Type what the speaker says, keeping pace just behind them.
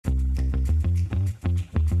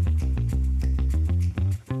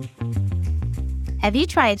Have you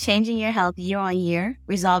tried changing your health year on year,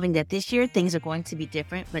 resolving that this year things are going to be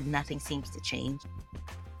different, but nothing seems to change?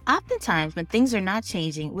 Oftentimes, when things are not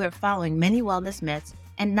changing, we're following many wellness myths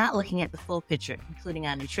and not looking at the full picture, including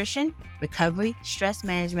our nutrition, recovery, stress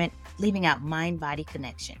management, leaving out mind-body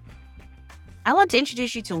connection. I want to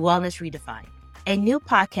introduce you to Wellness Redefined, a new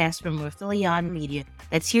podcast from Refilion Media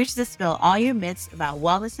that's here to dispel all your myths about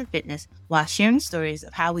wellness and fitness while sharing stories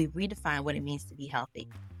of how we redefine what it means to be healthy.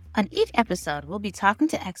 On each episode, we'll be talking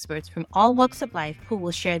to experts from all walks of life who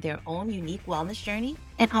will share their own unique wellness journey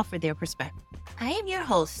and offer their perspective. I am your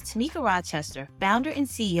host, Tamika Rochester, founder and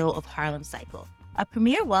CEO of Harlem Cycle, a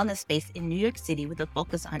premier wellness space in New York City with a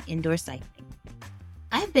focus on indoor cycling.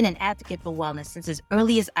 I've been an advocate for wellness since as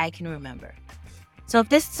early as I can remember. So if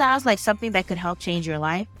this sounds like something that could help change your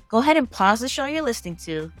life, go ahead and pause the show you're listening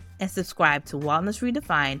to and subscribe to Wellness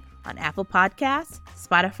Redefined on Apple Podcasts,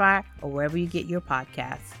 Spotify, or wherever you get your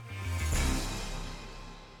podcasts.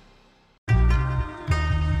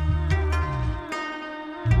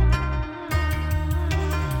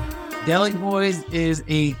 Deli Boys is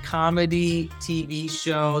a comedy TV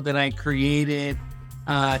show that I created.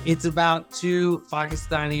 It's about two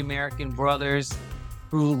Pakistani American brothers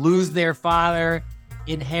who lose their father,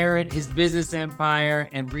 inherit his business empire,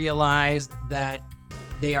 and realize that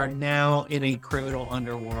they are now in a criminal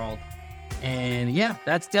underworld. And yeah,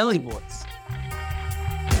 that's Deli Boys.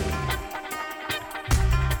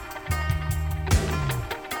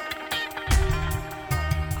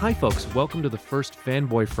 Hi folks, welcome to the first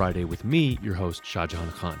Fanboy Friday with me, your host,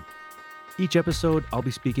 Shahjahan Khan. Each episode, I'll be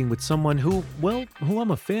speaking with someone who I'm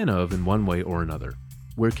a fan of in one way or another.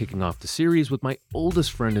 We're kicking off the series with my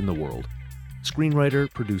oldest friend in the world,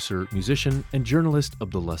 screenwriter, producer, musician, and journalist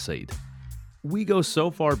Abdullah Saeed. We go so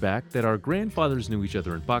far back that our grandfathers knew each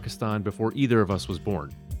other in Pakistan before either of us was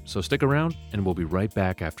born. So stick around, and we'll be right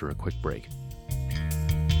back after a quick break.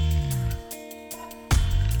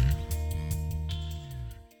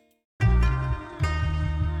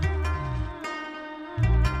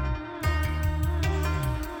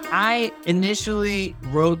 I initially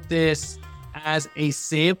wrote this as a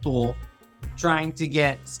sample, trying to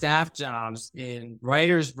get staff jobs in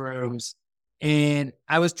writers' rooms. And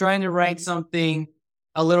I was trying to write something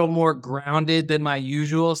a little more grounded than my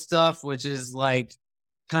usual stuff, which is like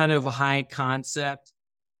kind of high concept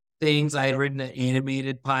things. I had written an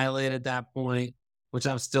animated pilot at that point, which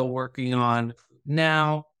I'm still working on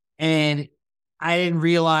now. And I didn't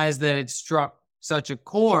realize that it struck such a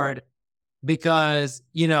chord because,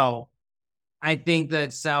 I think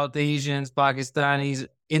that South Asians, Pakistanis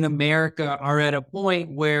in America are at a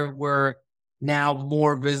point where we're now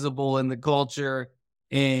more visible in the culture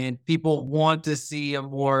and people want to see a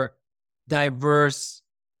more diverse,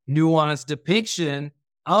 nuanced depiction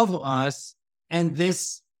of us. And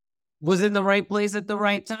this was in the right place at the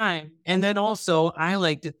right time. And then also, I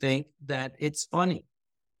like to think that it's funny.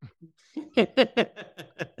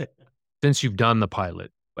 Since you've done the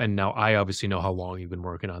pilot, and now I obviously know how long you've been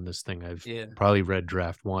working on this thing. I've probably read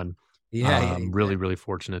draft one. I'm really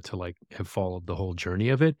fortunate to have followed the whole journey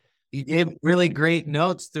of it. You gave really great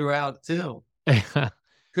notes throughout too.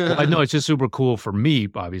 I know it's just super cool for me,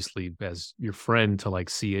 obviously, as your friend to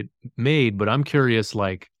see it made. But I'm curious,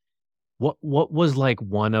 what was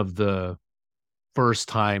one of the first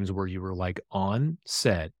times where you were on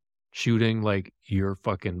set shooting your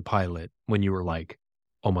fucking pilot when you were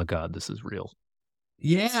oh my God, this is real?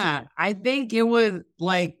 Yeah, I think it was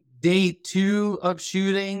day 2 of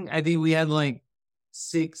shooting. I think we had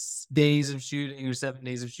 6 days of shooting or 7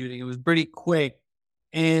 days of shooting. It was pretty quick.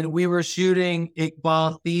 And we were shooting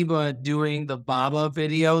Iqbal Thiba doing the Baba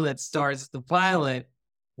video that starts the pilot,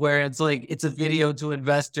 where it's it's a video to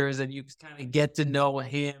investors and you kind of get to know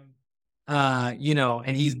him,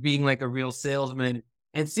 and he's being a real salesman.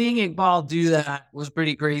 And seeing Iqbal do that was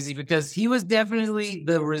pretty crazy because he was definitely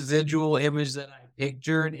the residual image that I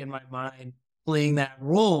pictured in my mind playing that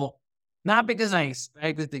role. Not because I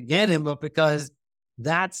expected to get him, but because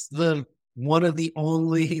that's one of the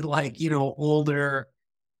only older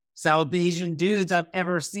South Asian dudes I've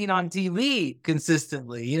ever seen on TV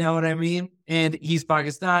consistently. You know what I mean? And he's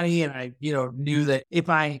Pakistani, and I knew that if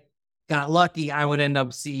I got lucky, I would end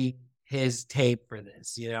up seeing his tape for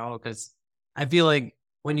this, because I feel like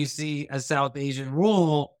when you see a South Asian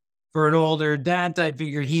role for an older dad, I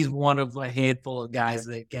figure he's one of a handful of guys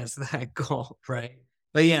that gets that goal, right?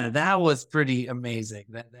 But yeah, that was pretty amazing.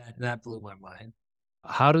 That blew my mind.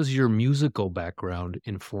 How does your musical background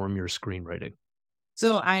inform your screenwriting?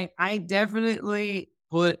 So I definitely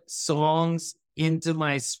put songs into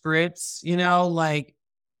my scripts,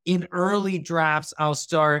 in early drafts, I'll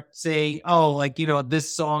start saying, oh, like,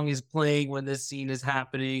 this song is playing when this scene is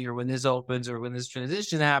happening or when this opens or when this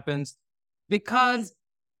transition happens, because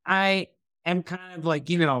I am kind of like,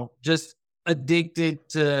 just addicted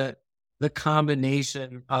to the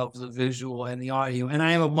combination of the visual and the audio. And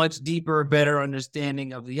I have a much deeper, better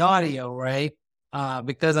understanding of the audio, right?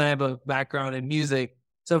 Because I have a background in music.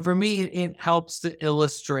 So for me, it helps to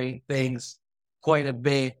illustrate things quite a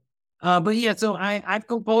bit. But yeah, so I've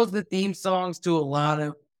composed the theme songs to a lot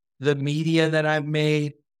of the media that I've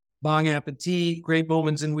made. Bong Appetit, Great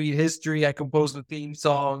Moments in Weed History. I composed the theme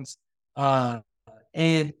songs. And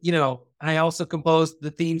I also composed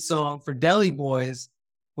the theme song for Deli Boys,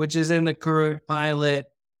 which is in the current pilot.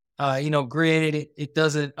 Granted, it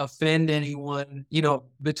doesn't offend anyone,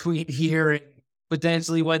 between here and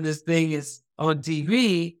potentially when this thing is on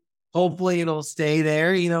TV. Hopefully it'll stay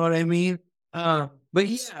there. You know what I mean? But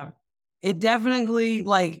yeah, it definitely,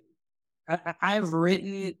 like, I've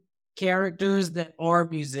written characters that are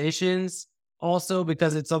musicians also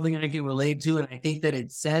because it's something I can relate to. And I think that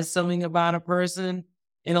it says something about a person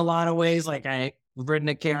in a lot of ways. Like, I've written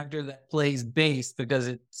a character that plays bass because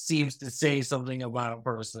it seems to say something about a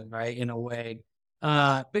person, right? In a way.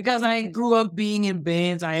 Because I grew up being in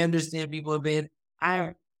bands. I understand people have been.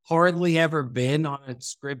 I've hardly ever been on a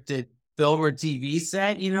scripted film or TV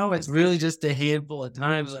set. It's really just a handful of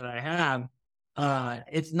times that I have.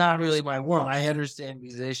 It's not really my world. I understand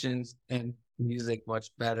musicians and music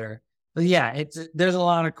much better. But yeah, there's a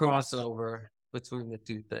lot of crossover between the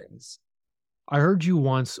two things. I heard you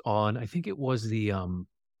once on, I think it was the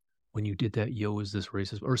when you did that Yo Is This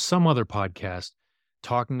Racist or some other podcast,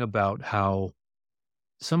 talking about how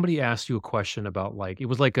somebody asked you a question about, like, it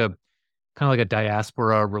was like a kind of like a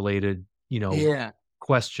diaspora related, Yeah.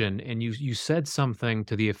 question, and you said something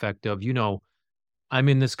to the effect of, I'm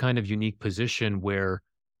in this kind of unique position where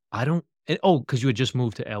I don't because you had just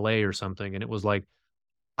moved to LA or something, and it was like,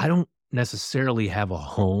 I don't necessarily have a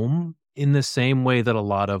home in the same way that a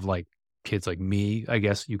lot of, like, kids like me, I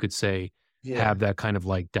guess you could say, Yeah. have that kind of,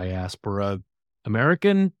 like, diaspora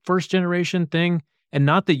American first generation thing. And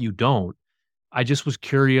not that you don't. I just was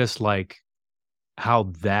curious, like,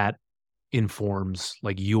 how that informs,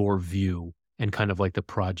 like, your view and kind of like the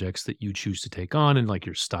projects that you choose to take on and, like,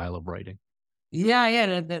 your style of writing.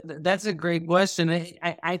 Yeah. That's a great question.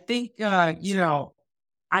 I think,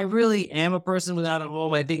 I really am a person without a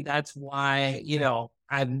home. I think that's why,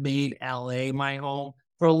 I've made LA my home.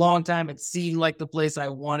 For a long time, it seemed like the place I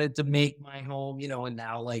wanted to make my home, and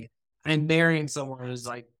now, like, I'm marrying someone who's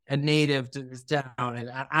like a native to this town,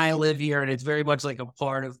 and I live here, and it's very much like a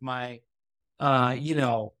part of my,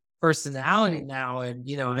 personality now. And,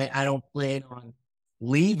 I don't plan on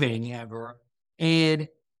leaving ever. And,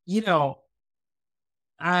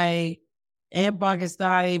 I am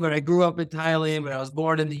Pakistani, but I grew up in Thailand, but I was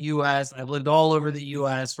born in the US. I've lived all over the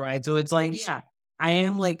US, right? So it's like, yeah, I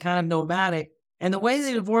am, like, kind of nomadic. And the ways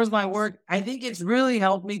it informs my work, I think it's really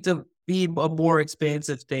helped me to be a more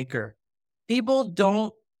expansive thinker. People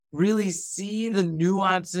don't really see the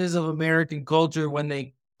nuances of American culture when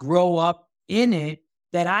they grow up in it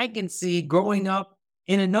that I can see growing up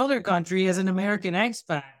in another country as an American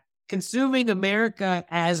expat, consuming America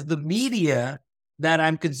as the media that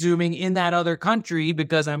I'm consuming in that other country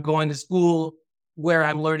because I'm going to school where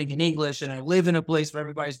I'm learning in English and I live in a place where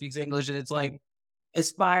everybody speaks English. And it's like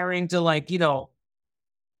aspiring to, like,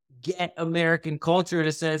 get American culture in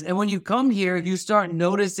a sense. And when you come here, you start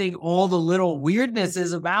noticing all the little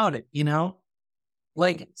weirdnesses about it,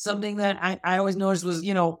 like something that I always noticed was,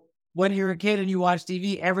 when you're a kid and you watch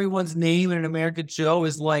TV, everyone's name in an American show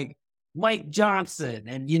is like Mike Johnson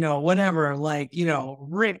and, whatever, like,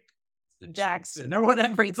 Rick Jackson or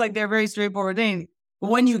whatever. It's like they're very straightforward names.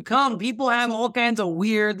 But when you come, people have all kinds of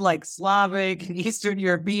weird, like, Slavic and Eastern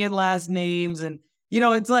European last names. And,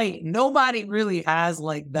 it's like nobody really has,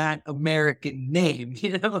 like, that American name.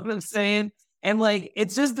 You know what I'm saying? And, like,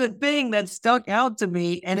 it's just the thing that stuck out to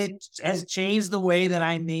me. And it has changed the way that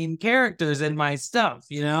I name characters in my stuff,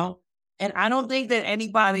 And I don't think that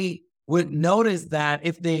anybody would notice that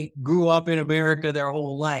if they grew up in America their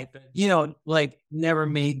whole life, like, never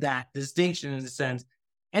made that distinction in a sense.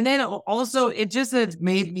 And then also it just has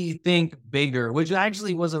made me think bigger, which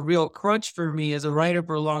actually was a real crutch for me as a writer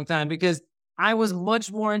for a long time, because I was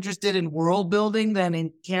much more interested in world building than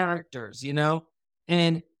in characters,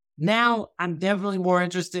 and now I'm definitely more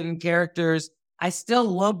interested in characters. I still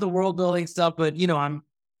love the world building stuff, but, I'm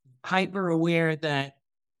hyper aware that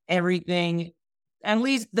everything, at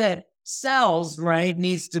least that sells, right,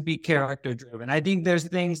 needs to be character driven. I think there's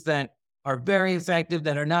things that are very effective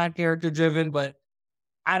that are not character driven, but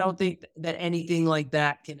I don't think that anything like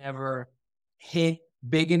that can ever hit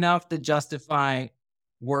big enough to justify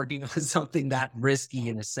working on something that risky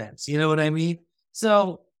in a sense. You know what I mean?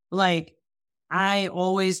 So like, I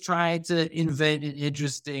always try to invent an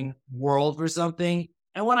interesting world for something.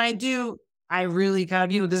 And when I do, I really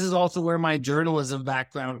kind of, this is also where my journalism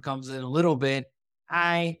background comes in a little bit.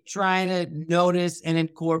 I try to notice and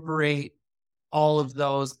incorporate all of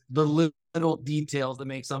those, the little details that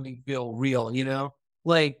make something feel real,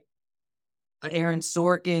 Like Aaron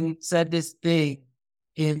Sorkin said this thing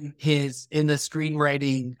in the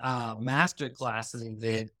screenwriting master class that he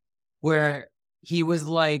did, where he was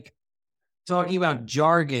like talking about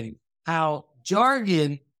jargon, how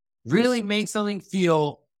jargon really makes something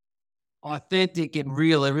feel authentic and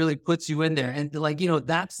real. It really puts you in there. And like,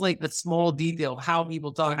 that's like the small detail of how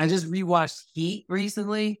people talk. I just rewatched Heat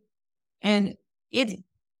recently, and it's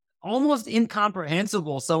almost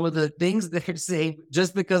incomprehensible, some of the things they're saying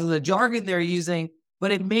just because of the jargon they're using,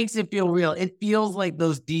 but it makes it feel real. It feels like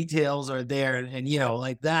those details are there. And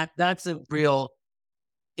like that's a real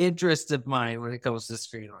interest of mine when it comes to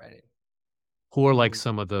screenwriting. Who are like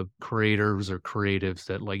some of the creators or creatives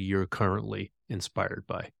that like you're currently inspired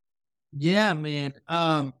by? Yeah, man.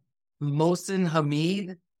 Mohsin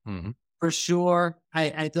Hamid, for sure.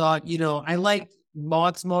 I thought, I liked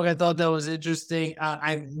Mod Smoke. I thought that was interesting.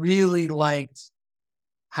 I really liked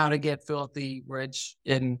How to Get Filthy Rich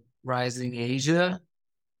in Rising Asia,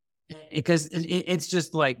 because it's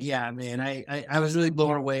just like, yeah, man, I was really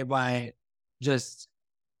blown away by just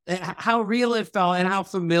how real it felt and how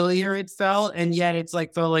familiar it felt. And yet it's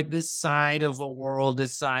like, felt like this side of a world,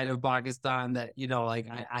 this side of Pakistan that, like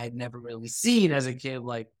I had never really seen as a kid,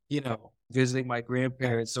 like, visiting my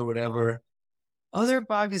grandparents or whatever. Other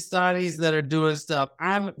Pakistanis that are doing stuff,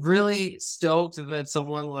 I'm really stoked that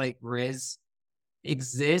someone like Riz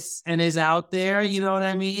exists and is out there. You know what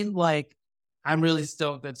I mean? Like, I'm really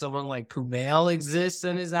stoked that someone like Kumail exists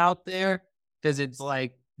and is out there, because it's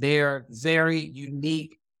like they're very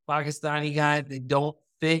unique Pakistani guys. They don't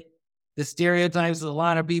fit the stereotypes a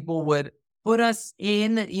lot of people would put us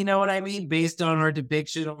in, you know what I mean, based on our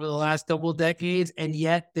depiction over the last couple of decades. And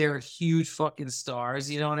yet they're huge fucking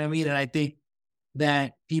stars, you know what I mean? And I think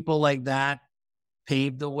that people like that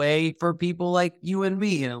paved the way for people like you and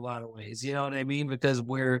me in a lot of ways, you know what I mean? Because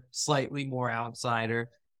we're slightly more outsider.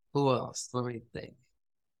 Who else? Let me think.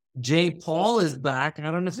 Jay Paul is back.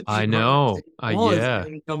 I don't know if I know. Yeah.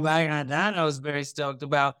 Come back on that. I was very stoked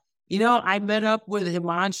about. I met up with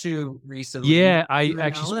Himanshu recently. Yeah, I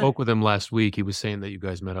actually spoke with him last week. He was saying that you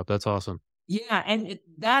guys met up. That's awesome. Yeah, and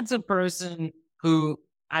that's a person who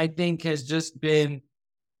I think has just been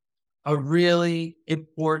a really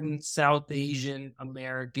important South Asian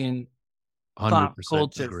American pop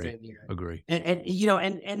culture figure. Agree.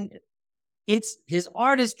 And it's his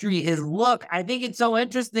artistry, his look. I think it's so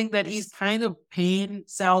interesting that he's kind of pan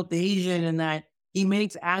South Asian, and that he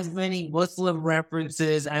makes as many Muslim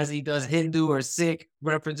references as he does Hindu or Sikh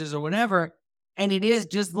references or whatever. And it is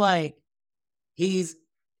just like,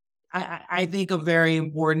 I think, a very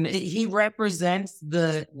important, he represents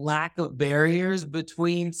the lack of barriers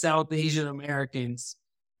between South Asian Americans,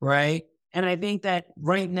 right? And I think that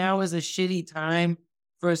right now is a shitty time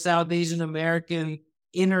for South Asian American,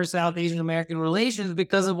 inner South Asian American relations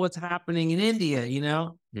because of what's happening in India,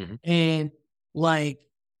 And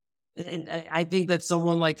I think that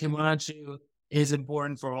someone like Himanshu is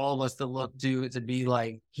important for all of us to look to be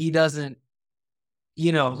like, he doesn't,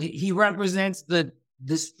 he represents the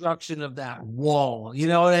destruction of that wall, you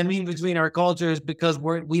know what I mean, between our cultures, because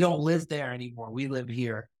we don't live there anymore. We live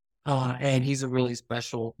here. And he's a really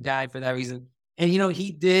special guy for that reason. And,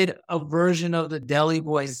 he did a version of the Delhi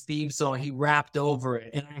Boys theme song. He rapped over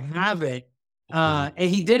it, and I have it. And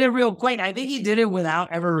he did it real quick. I think he did it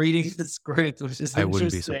without ever reading the script, which is interesting. I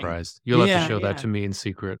wouldn't be surprised. You'll have to show that to me in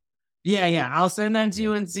secret. Yeah. I'll send that to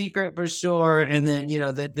you in secret for sure. And then,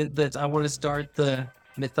 that I want to start the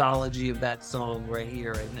mythology of that song right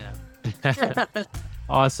here, right now.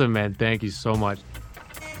 Awesome, man. Thank you so much.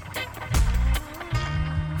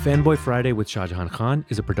 Fanboy Friday with Shah Jahan Khan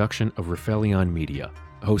is a production of Rafelion Media,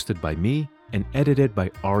 hosted by me and edited by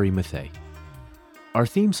Ari Mathey. Our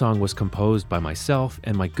theme song was composed by myself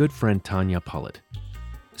and my good friend Tanya Pollitt.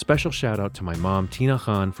 Special shout out to my mom Tina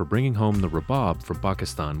Khan for bringing home the rabab from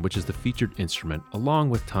Pakistan, which is the featured instrument, along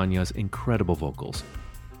with Tanya's incredible vocals.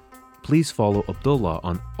 Please follow Abdullah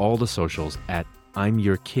on all the socials at I'm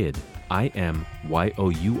Your Kid, IMYOURKID,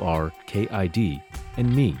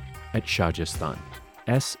 and me at Shahjistan,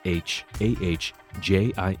 SHAHJISTAN.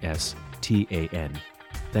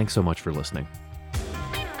 Thanks so much for listening.